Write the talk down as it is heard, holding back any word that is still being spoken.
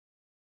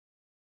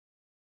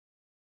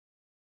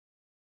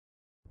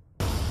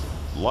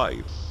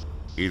Life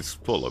is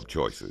full of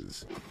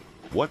choices.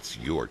 What's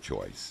your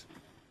choice?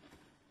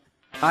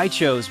 I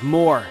chose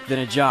more than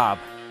a job.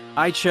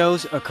 I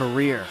chose a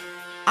career.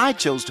 I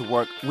chose to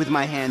work with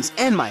my hands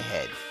and my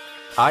head.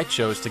 I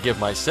chose to give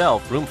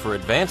myself room for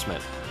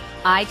advancement.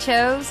 I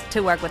chose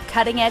to work with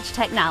cutting-edge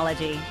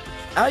technology.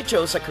 I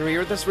chose a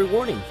career that's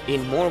rewarding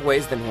in more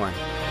ways than one.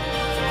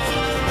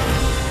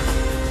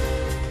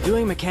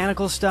 Doing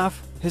mechanical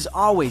stuff has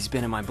always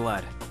been in my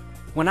blood.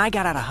 When I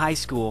got out of high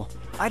school,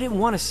 I didn't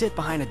want to sit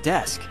behind a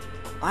desk.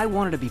 I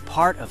wanted to be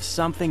part of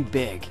something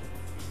big.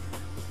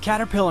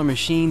 Caterpillar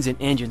machines and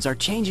engines are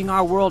changing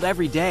our world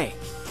every day,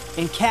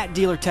 and Cat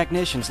dealer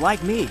technicians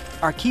like me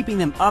are keeping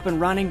them up and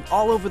running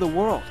all over the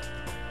world.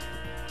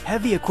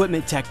 Heavy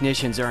equipment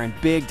technicians are in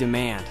big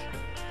demand.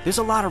 There's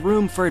a lot of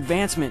room for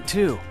advancement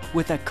too,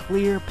 with a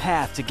clear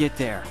path to get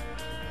there.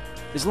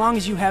 As long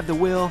as you have the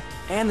will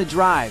and the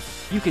drive,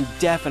 you can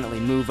definitely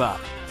move up.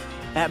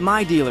 At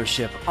my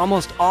dealership,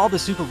 almost all the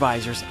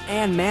supervisors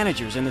and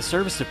managers in the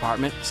service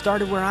department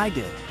started where I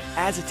did,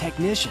 as a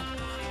technician.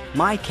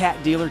 My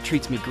Cat dealer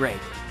treats me great.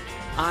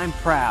 I'm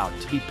proud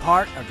to be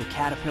part of the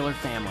Caterpillar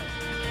family.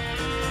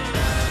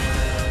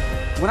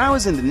 When I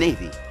was in the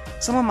Navy,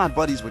 some of my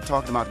buddies were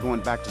talking about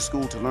going back to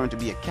school to learn to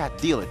be a Cat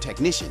dealer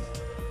technician.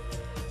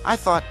 I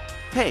thought,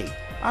 hey,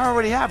 I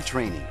already have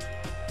training.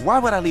 Why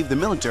would I leave the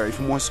military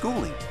for more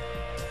schooling?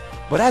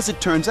 But as it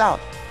turns out,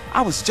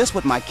 I was just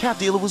what my Cat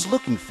dealer was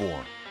looking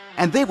for,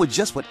 and they were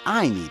just what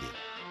I needed.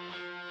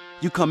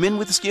 You come in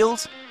with the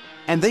skills,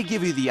 and they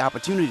give you the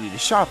opportunity to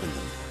sharpen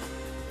them.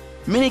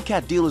 Many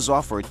Cat dealers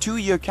offer a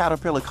 2-year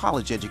Caterpillar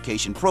college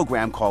education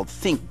program called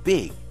Think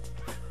Big,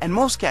 and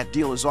most Cat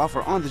dealers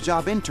offer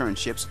on-the-job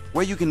internships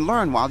where you can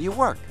learn while you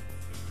work.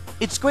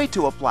 It's great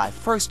to apply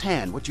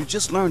firsthand what you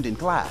just learned in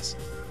class.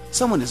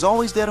 Someone is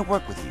always there to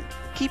work with you,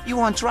 keep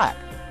you on track,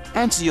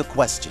 answer your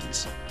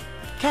questions.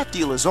 Cat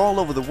dealers all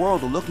over the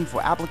world are looking for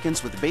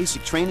applicants with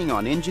basic training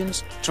on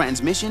engines,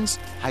 transmissions,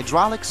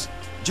 hydraulics,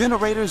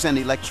 generators and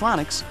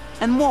electronics,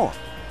 and more.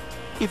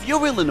 If you're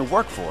willing to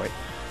work for it,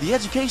 the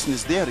education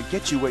is there to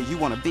get you where you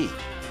want to be.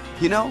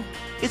 You know,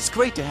 it's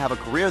great to have a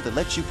career that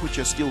lets you put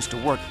your skills to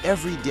work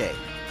every day.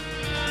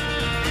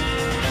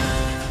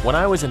 When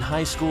I was in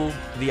high school,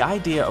 the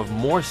idea of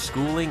more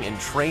schooling and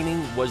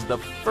training was the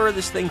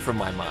furthest thing from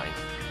my mind.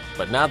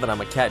 But now that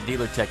I'm a Cat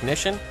dealer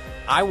technician,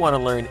 I want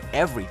to learn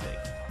everything.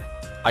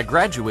 I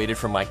graduated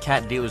from my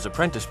Cat Dealer's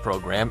Apprentice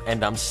program,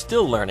 and I'm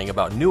still learning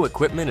about new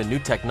equipment and new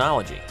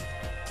technology.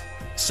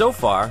 So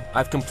far,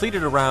 I've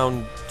completed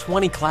around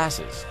 20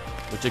 classes,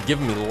 which have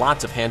given me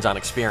lots of hands-on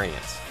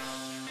experience.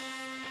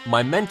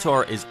 My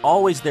mentor is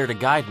always there to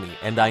guide me,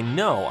 and I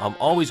know I'm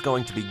always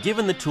going to be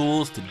given the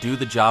tools to do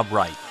the job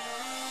right.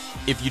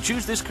 If you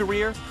choose this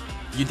career,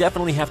 you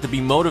definitely have to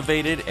be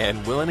motivated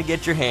and willing to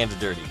get your hands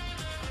dirty.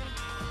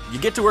 You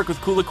get to work with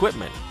cool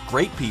equipment,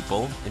 great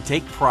people, and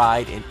take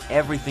pride in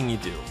everything you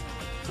do.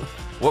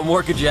 What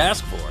more could you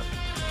ask for?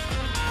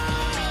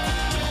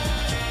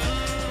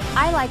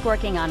 I like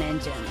working on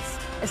engines,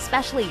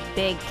 especially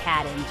big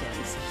Cat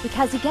engines,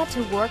 because you get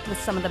to work with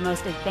some of the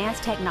most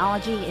advanced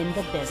technology in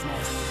the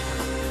business.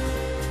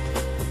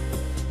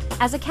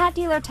 As a Cat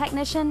dealer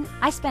technician,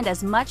 I spend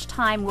as much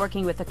time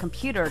working with a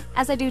computer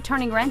as I do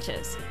turning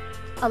wrenches.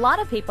 A lot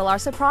of people are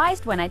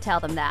surprised when I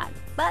tell them that,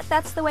 but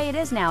that's the way it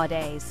is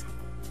nowadays.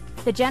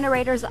 The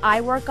generators I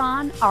work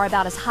on are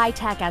about as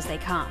high-tech as they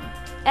come.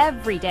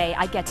 Every day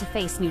I get to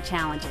face new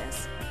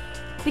challenges.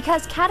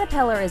 Because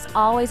Caterpillar is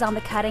always on the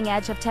cutting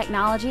edge of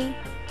technology,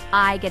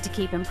 I get to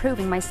keep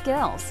improving my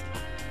skills.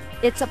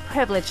 It's a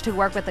privilege to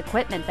work with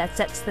equipment that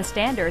sets the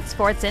standards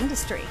for its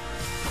industry.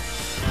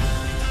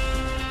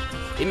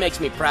 It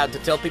makes me proud to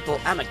tell people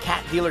I'm a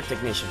Cat dealer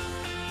technician.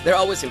 They're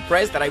always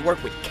impressed that I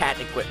work with Cat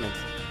equipment.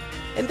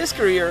 In this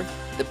career,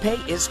 the pay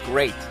is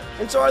great,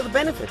 and so are the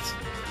benefits.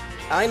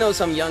 I know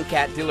some young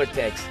Cat dealer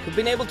techs who've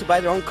been able to buy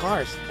their own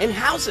cars and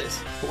houses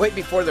way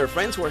before their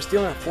friends who are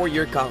still in a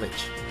 4-year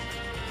college.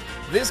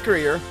 This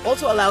career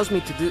also allows me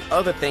to do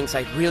other things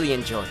I really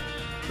enjoy,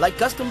 like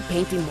custom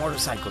painting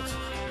motorcycles.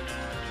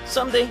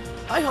 Someday,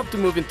 I hope to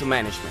move into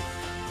management,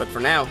 but for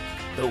now,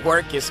 the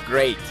work is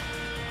great.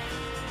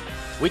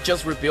 We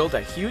just rebuilt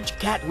a huge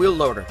Cat wheel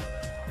loader.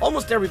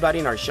 Almost everybody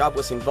in our shop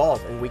was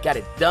involved, and we got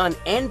it done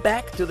and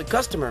back to the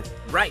customer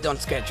right on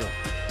schedule.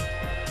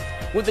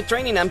 With the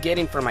training I'm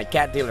getting from my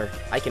Cat dealer,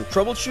 I can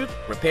troubleshoot,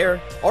 repair,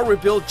 or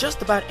rebuild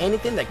just about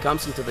anything that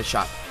comes into the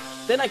shop.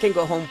 Then I can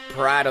go home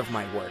proud of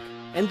my work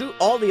and do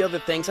all the other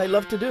things I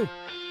love to do.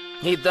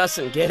 It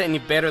doesn't get any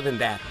better than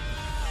that.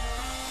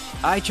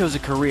 I chose a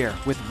career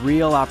with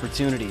real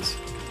opportunities.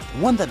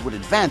 One that would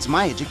advance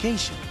my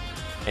education.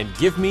 And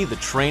give me the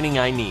training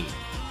I need.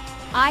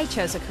 I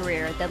chose a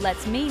career that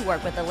lets me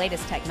work with the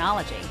latest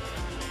technology.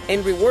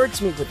 And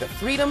rewards me with the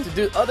freedom to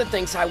do other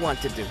things I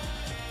want to do.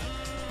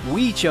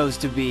 We chose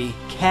to be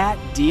Cat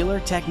dealer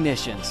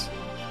technicians.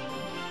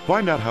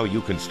 Find out how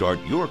you can start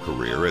your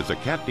career as a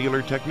Cat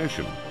dealer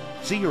technician.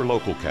 See your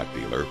local Cat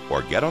dealer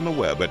or get on the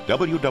web at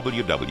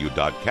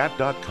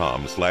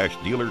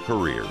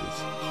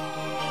www.cat.com/dealercareers.